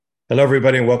Hello,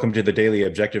 everybody, and welcome to the Daily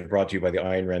Objective brought to you by the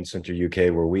Ayn Rand Center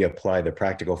UK, where we apply the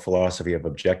practical philosophy of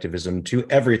objectivism to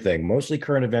everything, mostly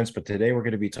current events. But today we're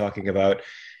going to be talking about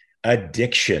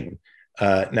addiction.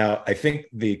 Now, I think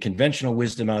the conventional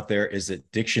wisdom out there is that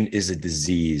addiction is a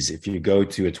disease. If you go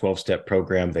to a 12-step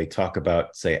program, they talk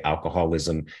about, say,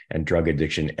 alcoholism and drug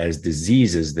addiction as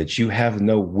diseases that you have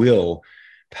no will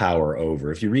power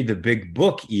over. If you read the big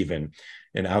book, even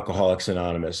in Alcoholics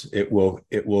Anonymous, it will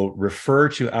refer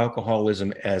to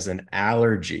alcoholism as an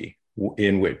allergy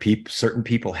in which certain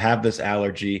people have this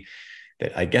allergy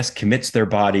that I guess commits their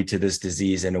body to this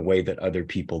disease in a way that other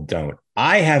people don't.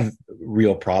 I have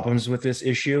real problems with this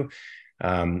issue.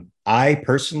 I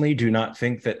personally do not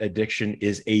think that addiction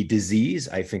is a disease.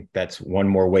 I think that's one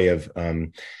more way of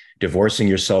divorcing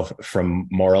yourself from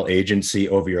moral agency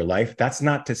over your life. That's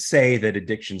not to say that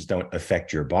addictions don't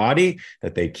affect your body,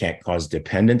 that they can't cause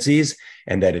dependencies,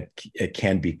 and that it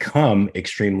can become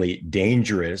extremely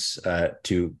dangerous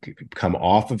to come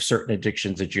off of certain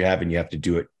addictions that you have, and you have to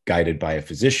do it guided by a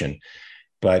physician.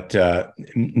 But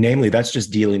namely, that's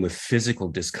just dealing with physical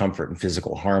discomfort and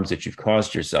physical harms that you've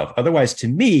caused yourself. Otherwise, to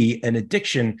me, an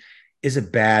addiction is a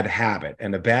bad habit.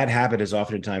 And a bad habit is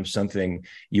oftentimes something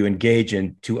you engage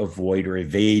in to avoid or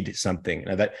evade something.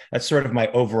 Now that's sort of my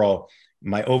overall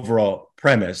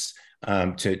premise.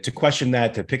 To question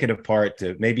that, to pick it apart,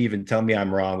 to maybe even tell me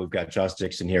I'm wrong. We've got Josh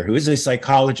Dixon here, who is a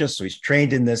psychologist, so he's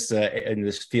trained in this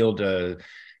field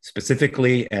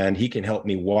specifically, and he can help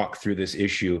me walk through this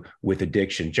issue with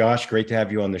addiction. Josh, great to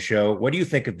have you on the show. What do you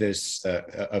think of this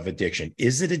of addiction?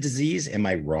 Is it a disease? Am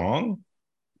I wrong?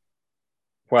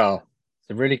 Well,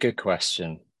 it's a really good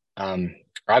question. I'm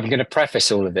going to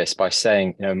preface all of this by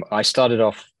saying, I started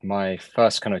off my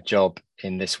first kind of job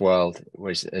in this world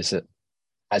was as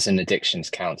an addictions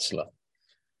counselor.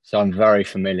 So I'm very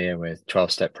familiar with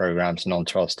 12-step programs,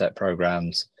 non-12-step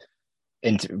programs,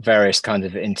 into various kinds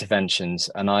of interventions.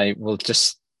 And I will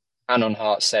just hand on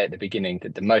heart say at the beginning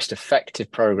that the most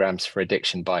effective programs for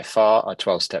addiction by far are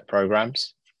 12-step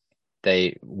programs.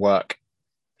 They work,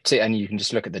 and you can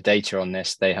just look at the data on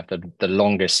this. They have the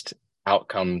longest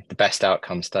outcome, the best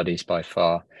outcome studies by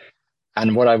far.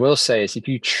 And what I will say is if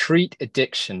you treat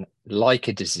addiction like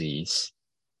a disease,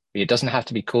 it doesn't have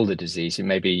to be called a disease.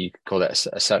 Maybe you could call it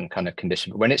a certain kind of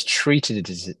condition. But when it's treated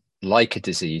like a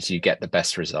disease, you get the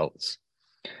best results.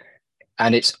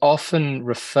 And it's often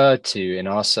referred to in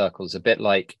our circles a bit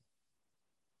like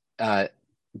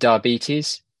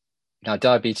diabetes. Now,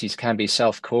 diabetes can be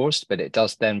self-caused, but it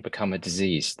does then become a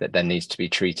disease that then needs to be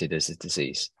treated as a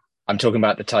disease. I'm talking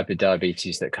about the type of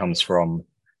diabetes that comes from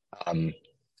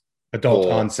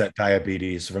Adult onset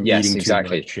diabetes from yes, eating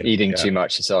exactly, too much. eating too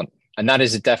much and so on. And that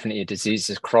is definitely a disease.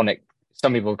 It's chronic.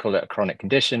 Some people call it a chronic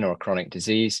condition or a chronic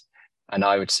disease. And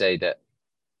I would say that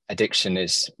addiction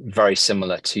is very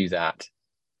similar to that.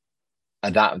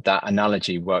 And that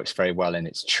analogy works very well in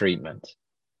its treatment.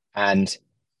 And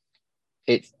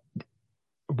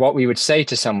what we would say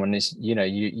to someone is,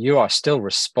 you are still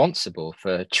responsible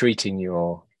for treating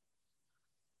your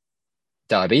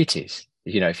diabetes.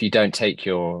 If you don't take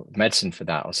your medicine for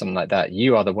that or something like that,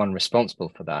 you are the one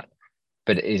responsible for that.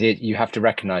 But you have to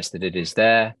recognize that it is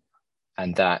there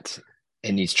and that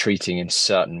it needs treating in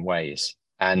certain ways.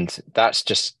 And that's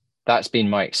been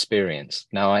my experience.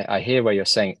 Now I hear where you're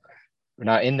saying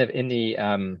now in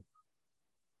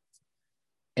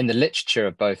the literature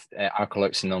of both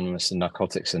Alcoholics Anonymous and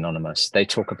Narcotics Anonymous, they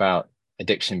talk about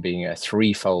addiction being a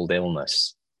threefold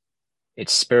illness.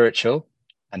 It's spiritual,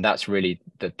 and that's really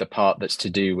the part that's to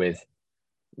do with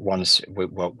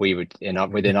what we would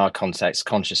within our context,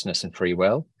 consciousness and free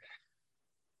will.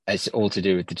 It's all to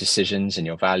do with the decisions and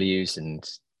your values and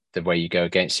the way you go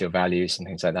against your values and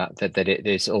things like that. That it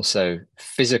is also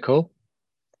physical,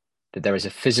 that there is a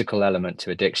physical element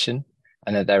to addiction,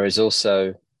 and that there is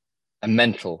also a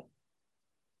mental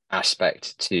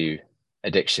aspect to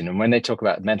addiction. And when they talk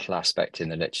about mental aspect in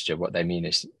the literature, what they mean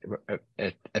is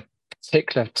a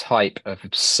particular type of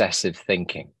obsessive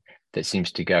thinking that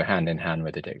seems to go hand in hand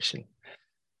with addiction.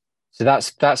 So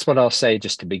that's what I'll say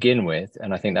just to begin with.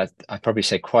 And I think that I probably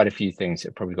say quite a few things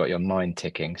that probably got your mind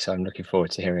ticking. So I'm looking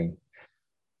forward to hearing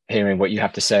what you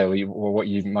have to say or what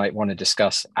you might want to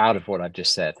discuss out of what I've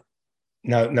just said.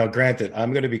 Now, granted,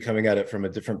 I'm going to be coming at it from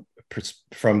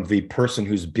the person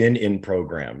who's been in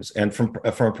programs and from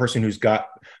a person who's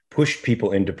pushed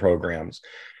people into programs.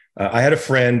 I had a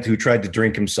friend who tried to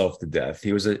drink himself to death.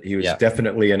 He was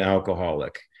definitely an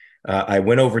alcoholic. I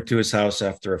went over to his house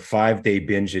after a 5-day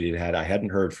binge that he'd had. I hadn't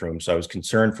heard from him, so I was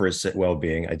concerned for his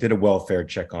well-being. I did a welfare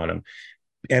check on him.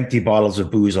 Empty bottles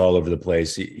of booze all over the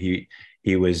place. He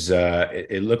He was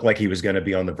it looked like he was going to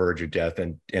be on the verge of death,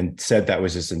 and said that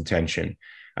was his intention.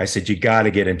 I said, you got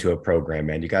to get into a program,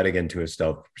 man. You got to get into a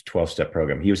 12-step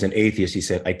program. He was an atheist. He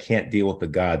said, I can't deal with the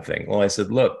God thing. Well, I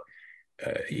said, look,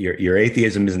 your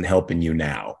atheism isn't helping you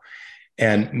now.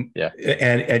 And Yeah.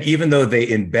 and even though they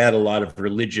embed a lot of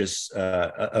religious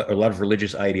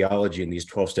ideology in these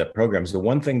 12-step programs, the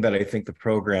one thing that I think the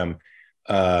program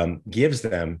gives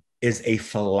them is a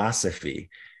philosophy,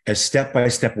 a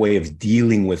step-by-step way of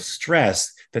dealing with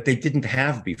stress that they didn't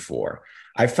have before.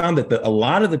 I found that a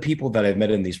lot of the people that I've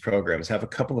met in these programs have a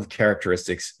couple of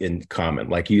characteristics in common.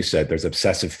 Like you said, there's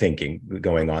obsessive thinking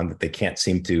going on that they can't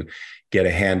seem to get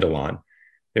a handle on.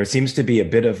 There seems to be a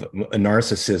bit of a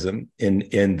narcissism in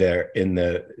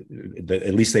the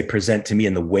at least they present to me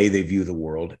in the way they view the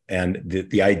world, and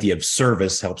the idea of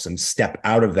service helps them step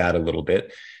out of that a little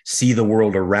bit, see the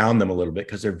world around them a little bit,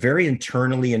 because they're very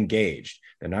internally engaged.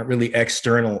 They're not really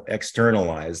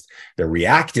externalized. They're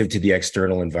reactive to the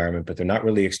external environment, but they're not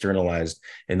really externalized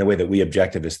in the way that we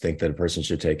objectivists think that a person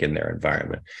should take in their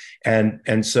environment.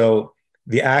 And so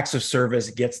the acts of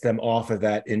service gets them off of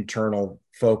that internal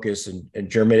focus and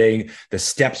germinating. The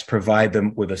steps provide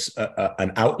them with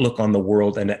an outlook on the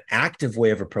world and an active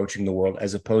way of approaching the world,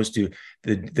 as opposed to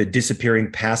the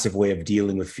disappearing passive way of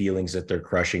dealing with feelings that they're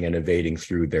crushing and evading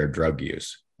through their drug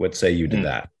use. What say you to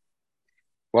that?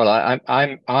 Well,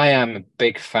 I am a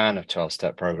big fan of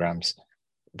 12-step programs.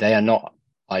 They are not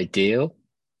ideal,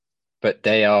 but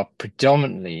they are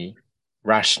predominantly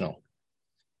rational.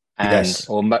 And Yes.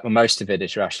 or most of it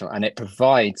is rational, and it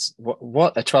provides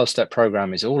what a 12-step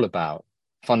program is all about.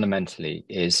 Fundamentally,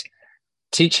 is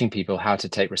teaching people how to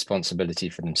take responsibility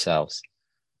for themselves,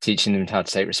 teaching them how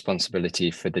to take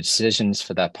responsibility for the decisions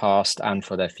for their past and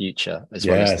for their future, as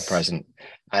well as the present.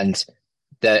 And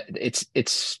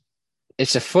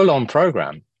it's a full-on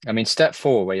program. I mean, step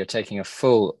 4, where you're taking a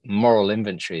full moral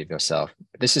inventory of yourself.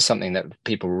 This is something that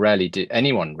people rarely do.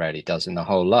 Anyone rarely does in their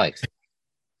whole life,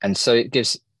 and so it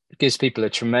gives people a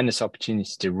tremendous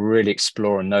opportunity to really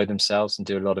explore and know themselves and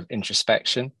do a lot of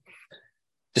introspection.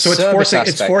 So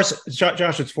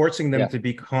it's forcing them to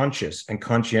be conscious and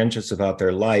conscientious about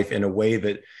their life in a way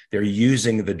that they're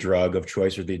using the drug of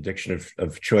choice or the addiction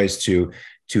of choice to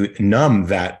numb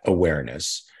that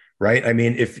awareness, right? I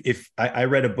mean, if I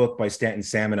read a book by Stanton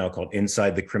Samanow called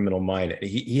Inside the Criminal Mind.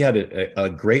 He had a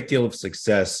great deal of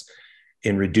success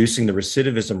in reducing the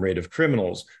recidivism rate of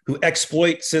criminals who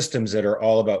exploit systems that are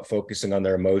all about focusing on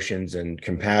their emotions and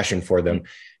compassion for them,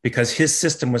 because his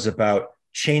system was about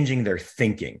changing their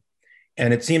thinking.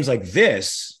 And it seems like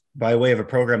this, by way of a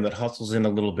program that hustles in a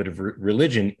little bit of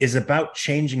religion, is about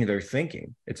changing their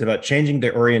thinking. It's about changing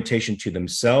their orientation to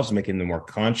themselves, making them more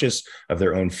conscious of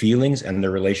their own feelings and their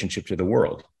relationship to the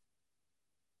world.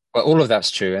 Well, all of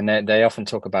that's true. And they often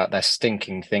talk about their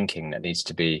stinking thinking that needs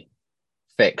to be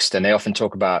fixed. And they often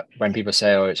talk about, when people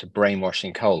say, oh, it's a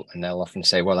brainwashing cult, and they'll often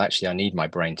say, well, actually, I need my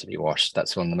brain to be washed.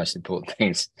 That's one of the most important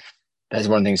things. That's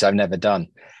one of the things I've never done.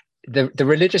 The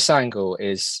religious angle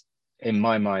is, in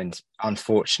my mind,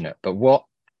 unfortunate, but what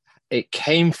it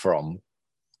came from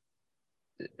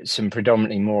some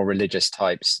predominantly more religious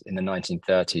types in the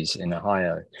 1930s in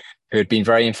Ohio, who had been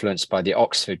very influenced by the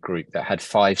Oxford group that had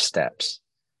 5 steps.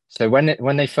 So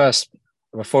when they first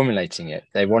were formulating it,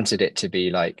 they wanted it to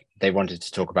be like, they wanted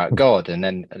to talk about God, and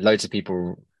then loads of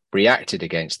people reacted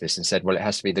against this and said, well, it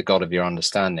has to be the God of your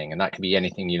understanding, and that can be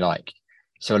anything you like.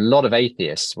 So a lot of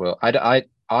atheists will,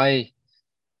 I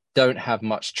don't have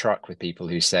much truck with people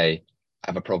who say, I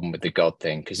have a problem with the God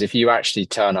thing, because if you actually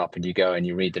turn up and you go and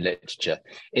you read the literature,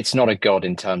 it's not a God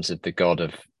in terms of the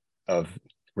God of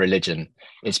religion.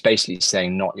 It's basically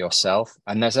saying not yourself.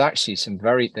 And there's actually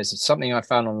there's something I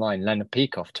found online, Leonard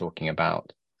Peikoff talking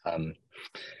about AA,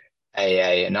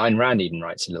 and Ayn Rand even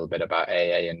writes a little bit about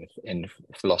AA in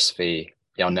Philosophy,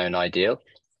 The Unknown Ideal.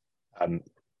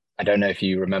 I don't know if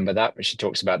you remember that, but she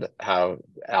talks about how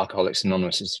Alcoholics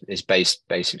Anonymous is based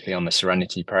basically on the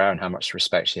Serenity Prayer and how much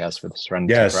respect she has for the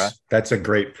Serenity Prayer. Yes, that's a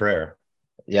great prayer.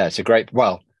 Yeah, it's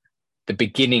the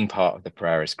beginning part of the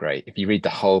prayer is great. If you read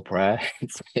the whole prayer,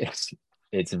 it's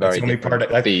a very that's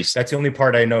the only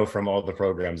part I know from all the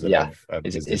programs that I've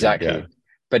visited. Exactly. Yeah.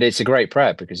 But it's a great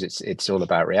prayer because it's all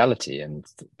about reality and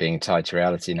being tied to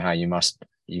reality, and how you must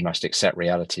accept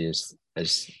reality as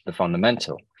the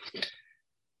fundamental.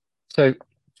 So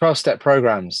 12-step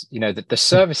programs, the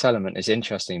service element is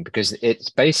interesting because it's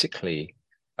basically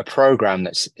a program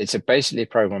basically a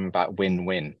program about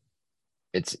win-win.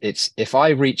 It's if I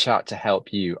reach out to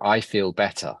help you, I feel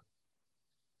better.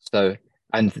 So,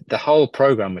 and the whole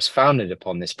program was founded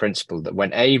upon this principle that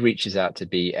when A reaches out to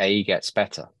B, A gets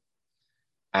better.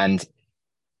 And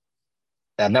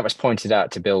and that was pointed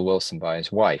out to Bill Wilson by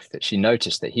his wife, that she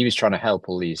noticed that he was trying to help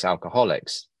all these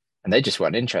alcoholics and they just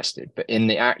weren't interested. But in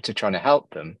the act of trying to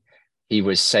help them, he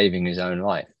was saving his own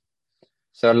life.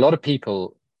 So a lot of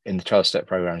people in the 12-step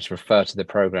programs refer to the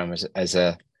program as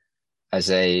a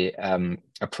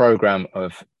program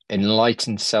of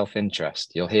enlightened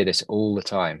self-interest. You'll hear this all the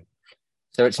time.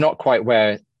 So it's not quite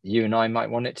where you and I might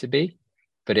want it to be,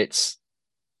 but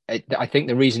I think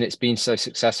the reason it's been so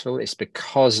successful is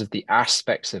because of the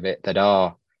aspects of it that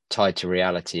are tied to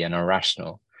reality and are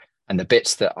rational. And the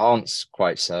bits that aren't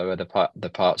quite so are the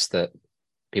parts that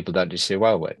people don't do so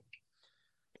well with.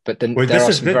 But then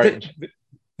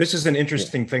this is an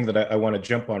interesting thing that I want to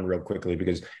jump on real quickly,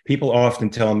 because people often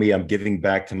tell me I'm giving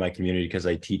back to my community because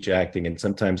I teach acting, and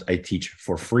sometimes I teach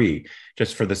for free,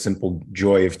 just for the simple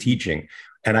joy of teaching.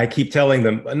 And I keep telling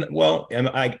them, well,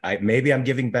 maybe I'm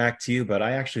giving back to you, but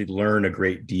I actually learn a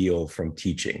great deal from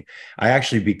teaching. I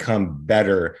actually become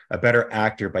a better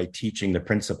actor by teaching the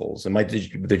principles. And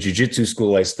the jiu-jitsu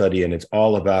school I study in, it's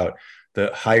all about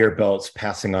the higher belts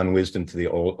passing on wisdom to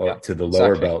the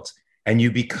lower belts. And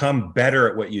you become better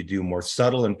at what you do, more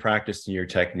subtle and practiced in your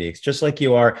techniques, just like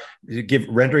you are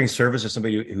rendering service to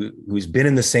somebody who's been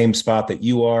in the same spot that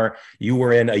you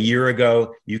were in a year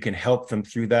ago. You can help them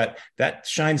through that. That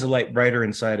shines a light brighter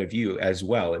inside of you as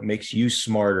well. It makes you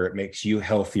smarter. It makes you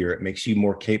healthier. It makes you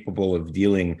more capable of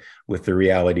dealing with the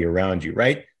reality around you,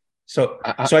 right? So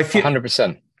I feel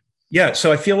 100%. Yeah.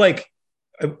 So I feel like,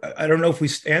 I don't know if we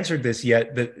answered this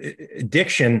yet, that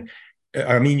addiction,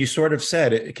 I mean, you sort of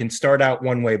said it can start out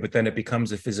one way, but then it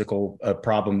becomes a physical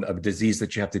problem, of disease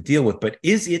that you have to deal with. But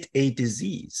is it a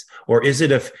disease, or is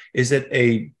it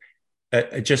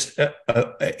just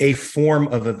a form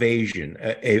of evasion,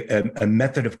 a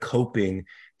method of coping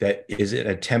that is an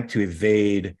attempt to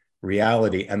evade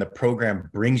reality, and the program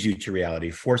brings you to reality,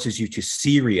 forces you to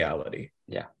see reality?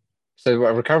 Yeah. So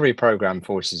a recovery program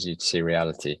forces you to see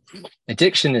reality.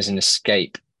 Addiction is an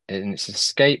escape, and it's an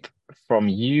escape from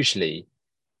usually,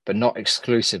 but not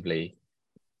exclusively,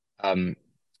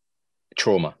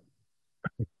 trauma.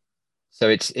 So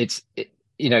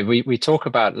we talk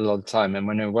about a lot of the time, and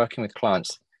when we're working with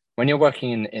clients, when you're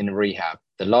working in rehab,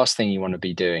 the last thing you want to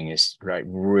be doing is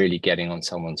really getting on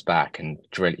someone's back and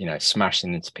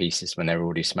smashing them to pieces when they're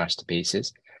already smashed to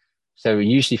pieces. So we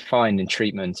usually find in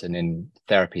treatment and in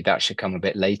therapy that should come a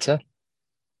bit later.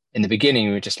 In the beginning,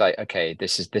 we were just like, okay,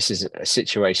 this is a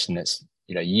situation that's,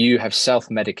 you have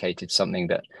self-medicated something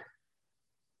that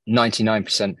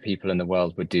 99% of people in the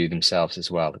world would do themselves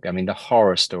as well. I mean, the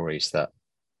horror stories,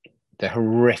 the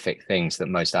horrific things that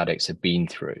most addicts have been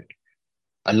through.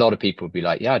 A lot of people would be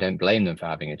like, yeah, I don't blame them for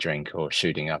having a drink or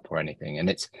shooting up or anything. And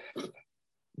it's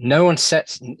no one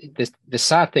sets this. The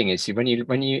sad thing is when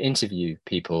you interview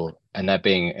people and they're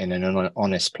being in an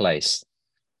honest place,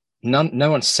 no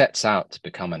one sets out to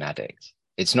become an addict.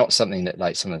 It's not something that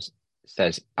like someone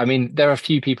says. I mean, there are a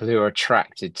few people who are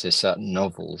attracted to certain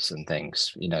novels and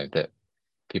things, that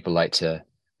people like to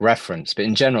reference, but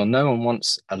in general, no one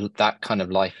wants that kind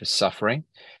of life of suffering.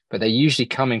 But they're usually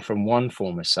coming from one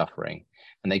form of suffering,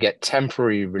 and they get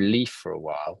temporary relief for a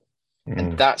while,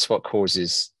 and that's what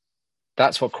causes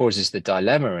the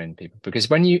dilemma in people. Because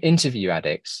when you interview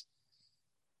addicts,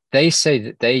 they say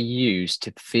that they use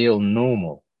to feel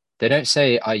normal. They don't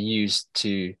say I used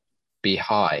to be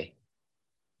high.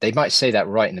 They might say that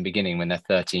right in the beginning when they're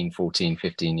 13, 14,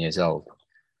 15 years old.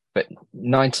 But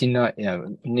 99,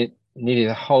 nearly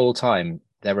the whole time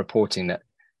they're reporting that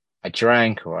I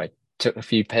drank or I took a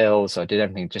few pills, I did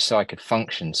everything just so I could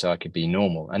function, so I could be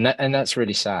normal. And that's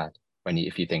really sad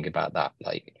if you think about that,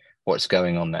 like what's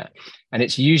going on there. And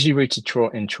it's usually rooted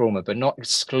in trauma, but not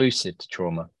exclusive to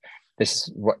trauma. This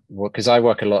is what because I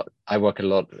work a lot.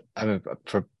 I'm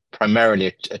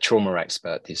primarily a trauma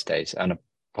expert these days and a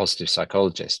positive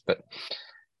psychologist, but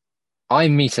I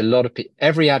meet a lot of people.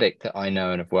 Every addict that I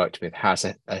know and have worked with has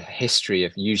a history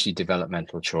of usually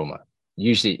developmental trauma,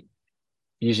 usually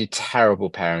terrible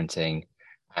parenting,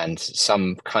 and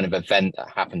some kind of event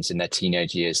that happens in their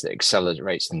teenage years that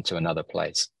accelerates them to another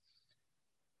place.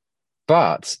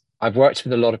 But I've worked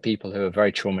with a lot of people who are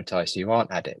very traumatized who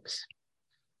aren't addicts.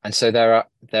 And so there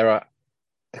are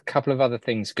a couple of other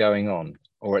things going on,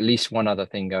 or at least one other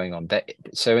thing going on.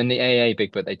 So in the AA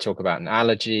Big Book, they talk about an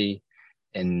allergy.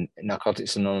 In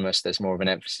Narcotics Anonymous, there's more of an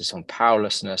emphasis on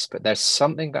powerlessness, but there's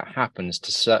something that happens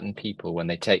to certain people when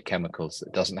they take chemicals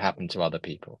that doesn't happen to other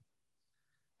people.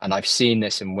 And I've seen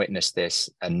this and witnessed this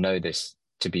and know this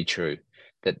to be true,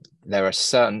 that there are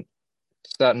certain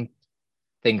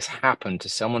things happen to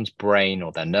someone's brain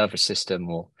or their nervous system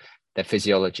or their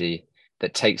physiology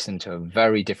that takes them to a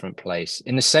very different place.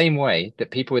 In the same way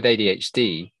that people with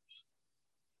ADHD,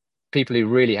 people who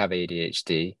really have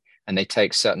ADHD and they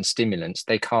take certain stimulants,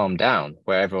 they calm down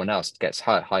where everyone else gets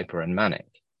hyper and manic.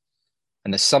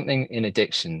 And there's something in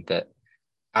addiction that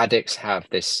addicts have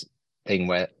this thing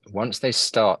where once they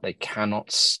start, they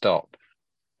cannot stop,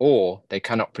 or they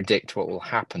cannot predict what will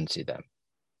happen to them.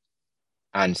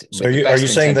 And so are you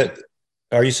saying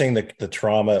that the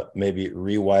trauma maybe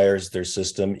rewires their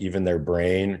system, even their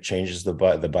brain, changes the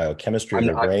biochemistry of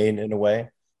their brain in a way?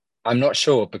 I'm not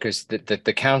sure, because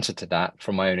the counter to that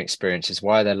from my own experience is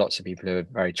why there are lots of people who are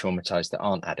very traumatized that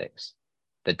aren't addicts,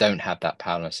 that don't have that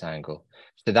powerless angle.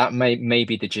 So that may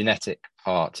be the genetic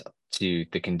part to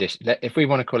the condition. If we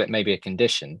want to call it maybe a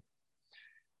condition,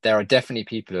 there are definitely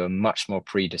people who are much more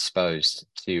predisposed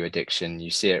to addiction. You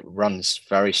see it runs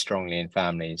very strongly in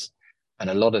families. And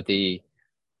a lot of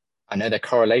I know they're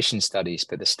correlation studies,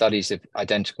 but the studies of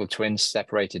identical twins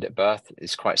separated at birth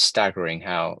is quite staggering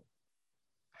how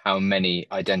many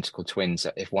identical twins,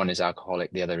 if one is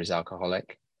alcoholic, the other is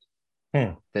alcoholic.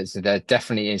 There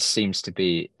definitely seems to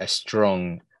be a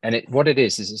strong, and what it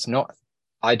is it's not,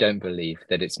 I don't believe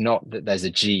that it's not that there's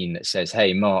a gene that says,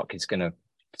 hey, Mark is going to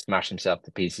smash himself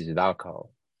to pieces with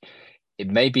alcohol. It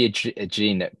may be a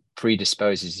gene that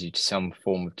predisposes you to some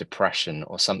form of depression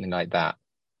or something like that.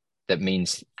 That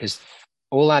means, because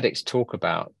all addicts talk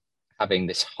about having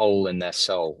this hole in their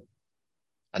soul,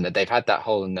 and that they've had that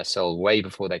hole in their soul way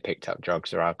before they picked up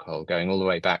drugs or alcohol, going all the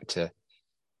way back to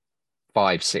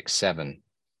 5, 6, 7.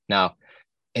 Now,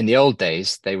 in the old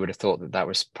days, they would have thought that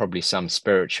was probably some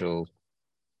spiritual,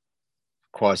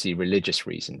 quasi-religious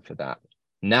reason for that.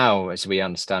 Now, as we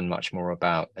understand much more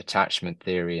about attachment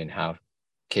theory and how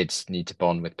kids need to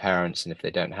bond with parents, and if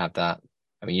they don't have that,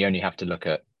 I mean, you only have to look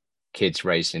at kids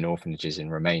raised in orphanages in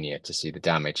Romania to see the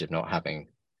damage of not having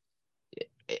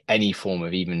any form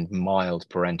of even mild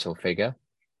parental figure.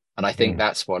 And I think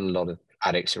that's what a lot of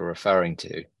addicts are referring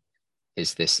to,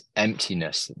 is this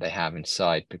emptiness that they have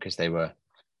inside because they were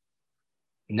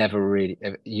never really,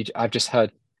 I've just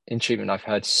heard in treatment, I've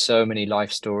heard so many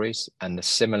life stories, and the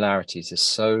similarities are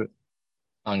so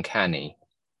uncanny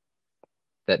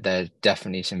that there are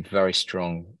definitely some very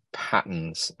strong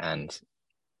patterns and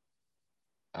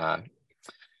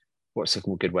what's a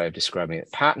good way of describing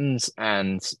it? Patterns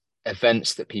and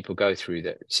events that people go through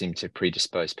that seem to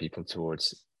predispose people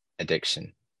towards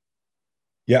addiction.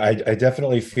 Yeah, I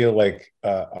definitely feel like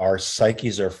our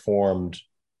psyches are formed.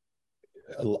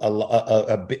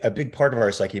 A big part of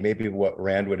our psyche, maybe what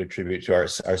Rand would attribute to our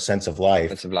sense of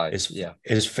life,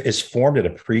 is formed at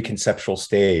a preconceptual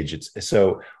stage. It's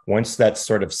so once that's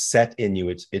sort of set in you,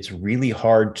 it's really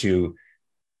hard to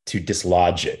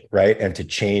dislodge it, right? And to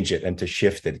change it and to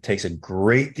shift it. It takes a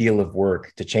great deal of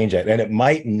work to change it. And it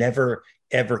might never,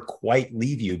 ever quite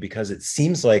leave you because it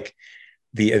seems like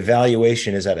the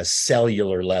evaluation is at a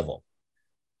cellular level.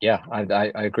 Yeah,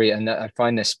 I agree. And I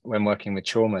find this when working with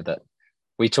trauma, that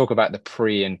we talk about the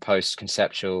pre and post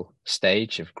conceptual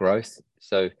stage of growth.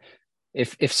 So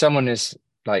if someone is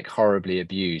like horribly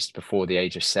abused before the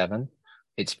age of 7,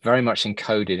 it's very much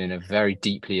encoded in a very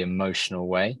deeply emotional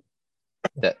way.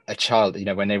 That a child,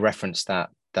 when they reference that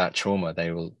trauma,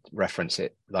 they will reference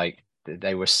it like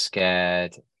they were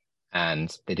scared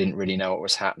and they didn't really know what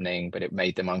was happening, but it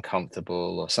made them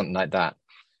uncomfortable or something like that.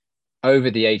 Over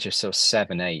the age of sort of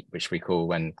 7, 8, which we call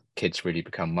when kids really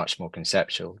become much more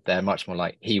conceptual, they're much more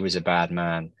like, he was a bad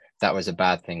man. That was a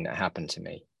bad thing that happened to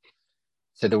me.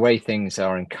 So the way things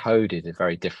are encoded are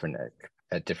very different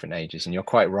at different ages. And you're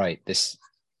quite right.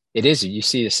 You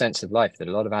see the sense of life that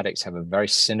a lot of addicts have a very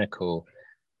cynical,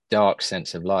 dark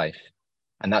sense of life.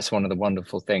 And that's one of the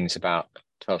wonderful things about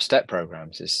 12-step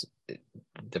programs is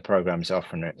the programs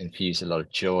often infuse a lot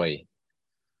of joy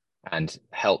and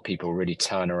help people really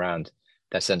turn around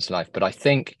their sense of life. But I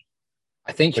think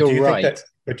you're right.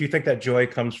 But do you think that joy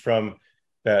comes from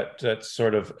that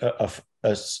sort of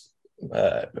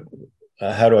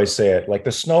how do I say it? Like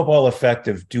the snowball effect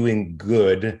of doing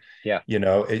good,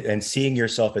 and seeing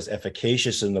yourself as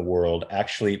efficacious in the world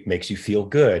actually makes you feel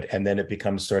good. And then it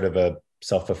becomes sort of a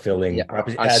self-fulfilling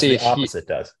as the opposite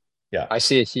does. Yeah. I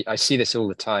see this all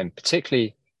the time,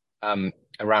 particularly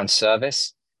around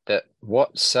service, that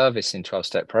what service in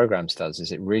 12-step programs does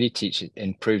is it really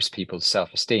improves people's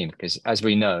self-esteem. Because as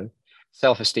we know,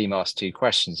 self-esteem asks 2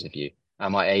 questions of you.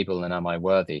 Am I able and am I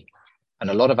worthy? And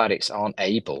a lot of addicts aren't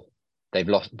able. They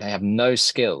have no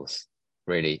skills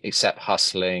really, except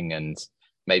hustling and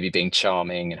maybe being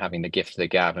charming and having the gift of the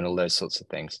gab and all those sorts of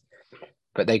things.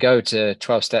 But they go to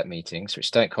 12-step meetings,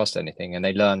 which don't cost anything, and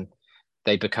they learn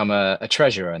they become a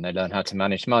treasurer, and they learn how to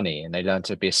manage money, and they learn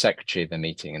to be a secretary of a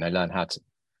meeting, and they learn how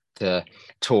to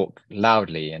talk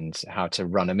loudly and how to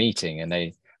run a meeting, and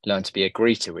they learn to be a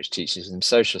greeter, which teaches them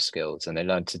social skills, and they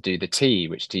learn to do the tea,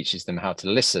 which teaches them how to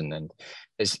listen. And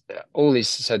there's all these,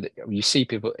 so that you see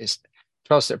people, it's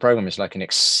 12-step program is like an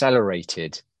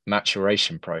accelerated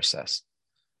maturation process.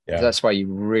 Yeah. That's why you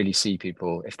really see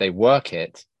people, if they work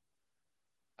it,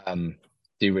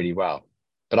 do really well.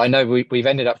 But I know we've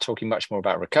ended up talking much more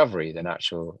about recovery than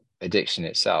actual addiction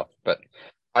itself. But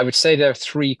I would say there are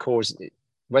three causes,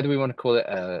 whether we want to call it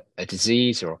a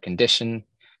disease or a condition,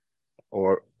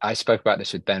 or I spoke about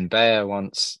this with Ben Bayer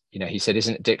once. He said,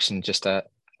 isn't addiction just a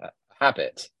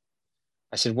habit?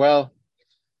 I said, well,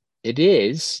 it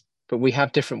is, but we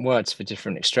have different words for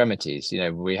different extremities.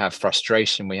 We have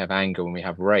frustration, we have anger, and we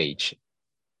have rage.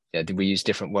 We use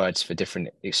different words for different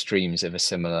extremes of a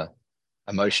similar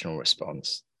emotional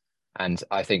response. And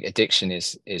I think addiction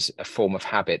is a form of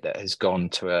habit that has gone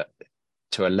to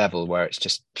a level where it's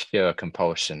just pure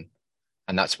compulsion.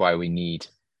 And that's why we need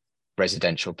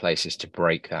residential places to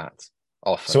break that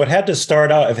off. So it had to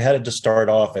start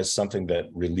off as something that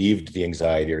relieved the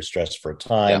anxiety or stress for a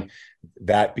time. Yeah.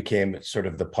 That became sort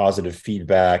of the positive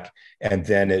feedback, and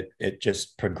then it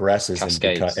just progresses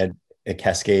and it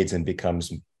cascades and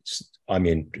becomes,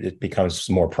 it becomes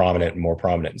more prominent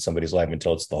in somebody's life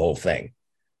until it's the whole thing.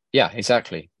 Yeah,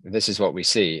 exactly. This is what we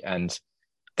see. And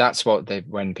that's what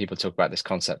when people talk about this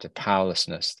concept of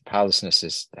powerlessness, the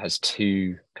powerlessness has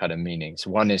two kind of meanings.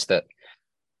 One is that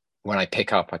when I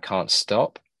pick up, I can't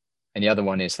stop. And the other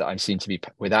one is that I seem to be,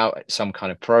 without some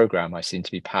kind of program, I seem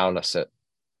to be powerless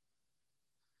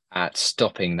at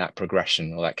stopping that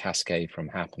progression or that cascade from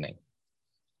happening.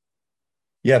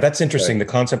 Yeah, that's interesting. The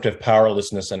concept of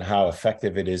powerlessness and how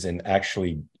effective it is in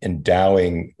actually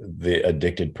endowing the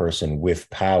addicted person with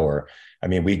power. I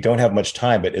mean, we don't have much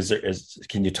time, but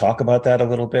can you talk about that a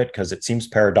little bit? Because it seems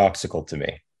paradoxical to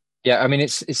me. Yeah, I mean,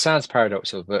 it sounds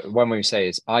paradoxical, but one way we say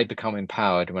is I become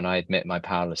empowered when I admit my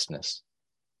powerlessness.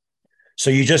 So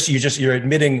you're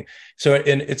admitting. So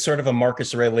it's sort of a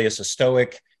Marcus Aurelius, a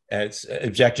Stoic, it's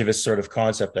objectivist sort of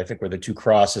concept. I think where the two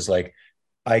cross is like,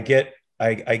 I'm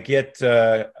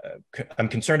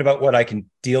concerned about what I can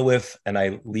deal with, and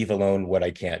I leave alone what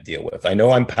I can't deal with. I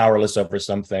know I'm powerless over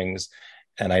some things,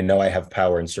 and I know I have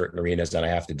power in certain arenas, and I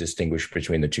have to distinguish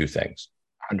between the two things.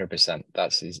 100%.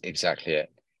 That's exactly it.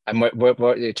 And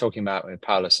what you're talking about with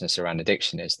powerlessness around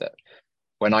addiction is that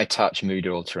when I touch mood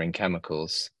altering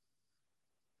chemicals,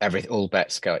 all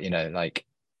bets go, like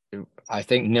I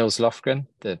think Nils Lofgren,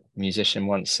 the musician,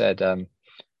 once said,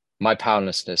 my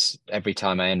powerlessness, every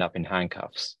time I end up in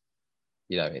handcuffs,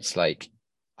 it's like,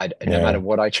 no matter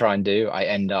what I try and do, I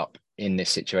end up in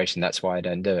this situation. That's why I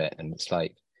don't do it. And it's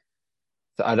like,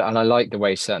 and I like the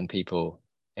way certain people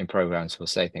in programs will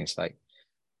say things like,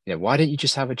 why don't you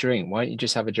just have a drink? Why don't you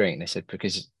just have a drink? And they said,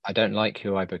 because I don't like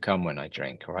who I become when I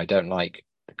drink, or I don't like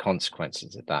the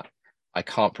consequences of that. I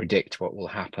can't predict what will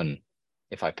happen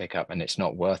if I pick up, and it's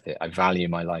not worth it. I value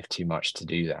my life too much to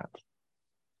do that.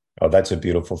 Oh, that's a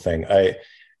beautiful thing. I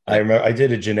remember I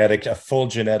did a full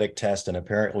genetic test, and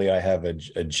apparently I have a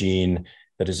gene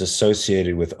that is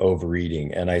associated with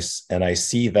overeating. And I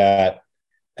see that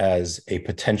as a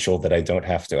potential that I don't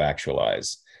have to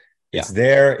actualize. It's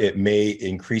there. It may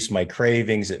increase my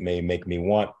cravings. It may make me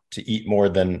want to eat more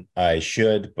than I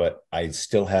should, but I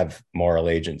still have moral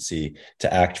agency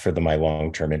to act for my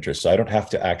long-term interests. So I don't have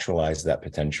to actualize that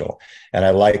potential. And I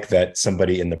like that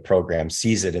somebody in the program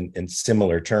sees it in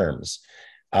similar terms.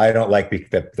 I don't like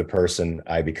the person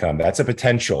I become. That's a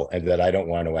potential and that I don't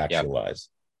want to actualize.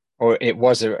 Or it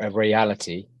was a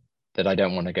reality that I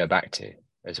don't want to go back to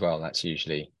as well. That's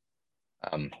usually,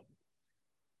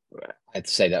 I'd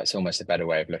say that's almost a better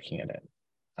way of looking at it.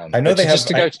 I know they have.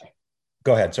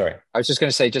 Go ahead. Sorry. I was just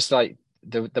going to say, just like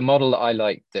the model that I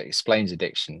like that explains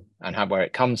addiction and where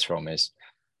it comes from is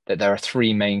that there are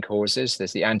three main causes.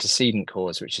 There's the antecedent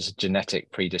cause, which is a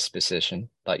genetic predisposition,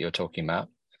 like you're talking about,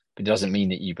 but it doesn't mean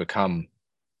that you become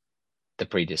the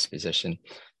predisposition.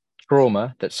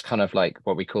 Trauma, that's kind of like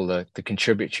what we call the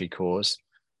contributory cause,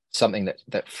 something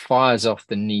that fires off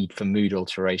the need for mood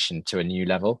alteration to a new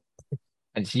level.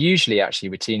 And it's usually actually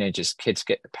with teenagers,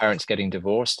 parents getting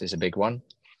divorced is a big one.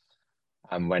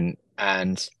 And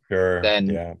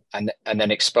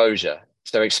then exposure.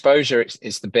 So exposure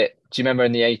is the bit. Do you remember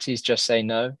in the 80s, Just Say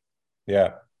No?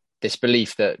 Yeah. This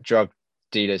belief that drug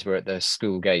dealers were at the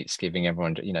school gates giving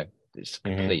everyone, it's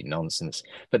complete nonsense.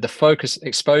 But the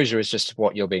exposure is just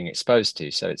what you're being exposed to.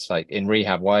 So it's like in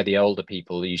rehab, why are the older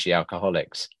people usually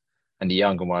alcoholics and the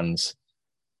younger ones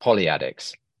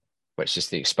polyaddicts? Well, it's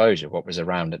just the exposure, what was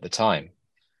around at the time.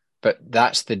 But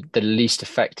that's the least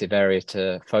effective area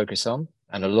to focus on.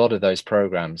 And a lot of those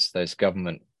programs, those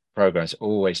government programs,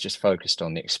 always just focused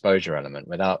on the exposure element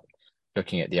without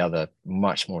looking at the other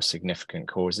much more significant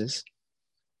causes,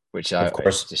 which Of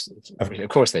course, just, of, of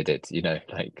course they did, you know,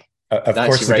 like of Nancy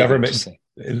course, the Reagan government just saying,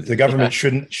 the yeah, government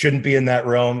shouldn't be in that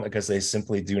realm because they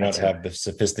simply do not that's it. have the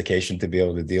sophistication to be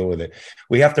able to deal with it.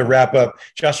 We have to wrap up.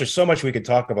 Josh, there's so much we could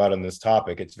talk about on this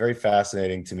topic. It's very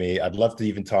fascinating to me. I'd love to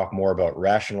even talk more about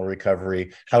rational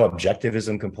recovery, how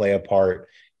objectivism can play a part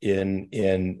in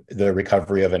the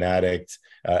recovery of an addict,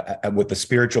 with the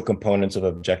spiritual components of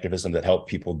objectivism that help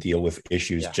people deal with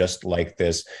issues Yeah. just like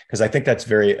this. Because I think that's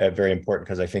very important.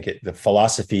 Because I think the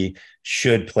philosophy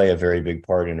should play a very big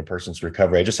part in a person's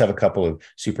recovery. I just have a couple of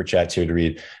super chats here to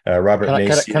read. Robert Can I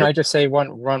Nacier. just say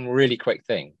one really quick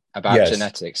thing about Yes.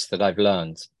 genetics that I've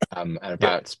learned, and Yep.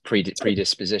 about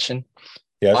predisposition?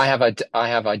 Yes. I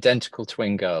have identical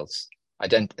twin girls.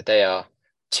 They are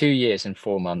 2 years and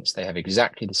 4 months. They have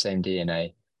exactly the same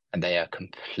DNA, and they are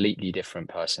completely different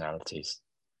personalities,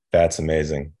 That's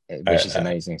amazing. which is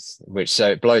amazing. Which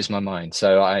so it blows my mind.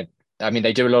 So I mean,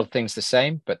 they do a lot of things the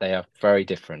same, but they are very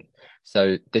different.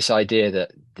 So this idea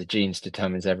that the genes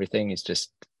determines everything is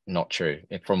just not true,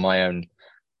 from my own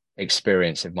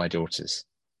experience of my daughters.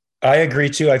 I agree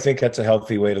too. I think that's a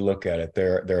healthy way to look at it.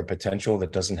 There are potential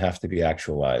that doesn't have to be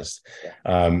actualized.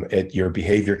 Yeah. Your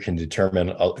behavior can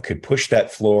determine, could push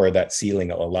that floor, that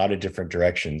ceiling, a lot of different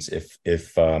directions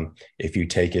if you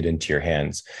take it into your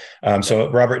hands. So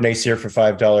Robert Nacier for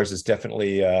 $5 is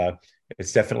definitely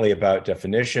it's definitely about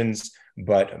definitions.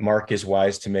 But Mark is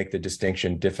wise to make the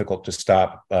distinction: difficult to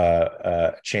stop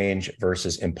change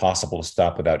versus impossible to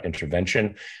stop without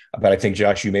intervention. But I think,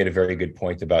 Josh, you made a very good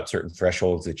point about certain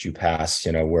thresholds that you pass,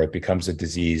 where it becomes a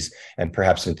disease and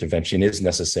perhaps intervention is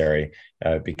necessary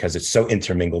because it's so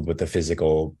intermingled with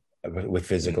physical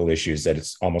issues that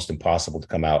it's almost impossible to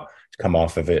come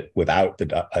off of it without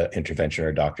the intervention or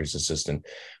a doctor's assistant.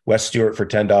 Wes Stewart for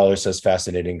 $10 says,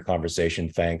 fascinating conversation.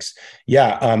 Thanks.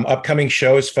 Yeah. Upcoming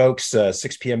shows, folks,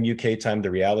 6 p.m. UK time,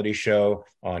 the reality show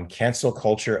on cancel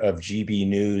culture of GB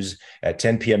News. At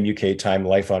 10 p.m. UK time,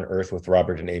 Life on Earth with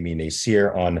Robert and Amy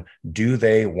Nacier on Do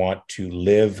They Want to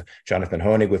Live? Jonathan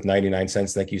Honig with 99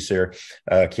 cents. Thank you, sir.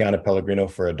 Kiana Pellegrino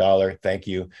for $1. Thank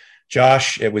you.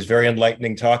 Josh, it was very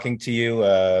enlightening talking to you.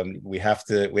 We have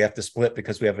to split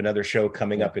because we have another show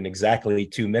coming up in exactly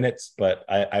 2 minutes. But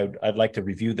I'd like to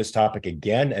review this topic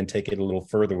again and take it a little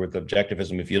further with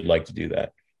objectivism if you'd like to do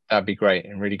that. That'd be great,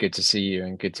 and really good to see you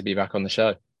and good to be back on the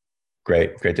show.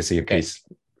 Great to see you. Okay. Peace.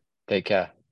 Take care.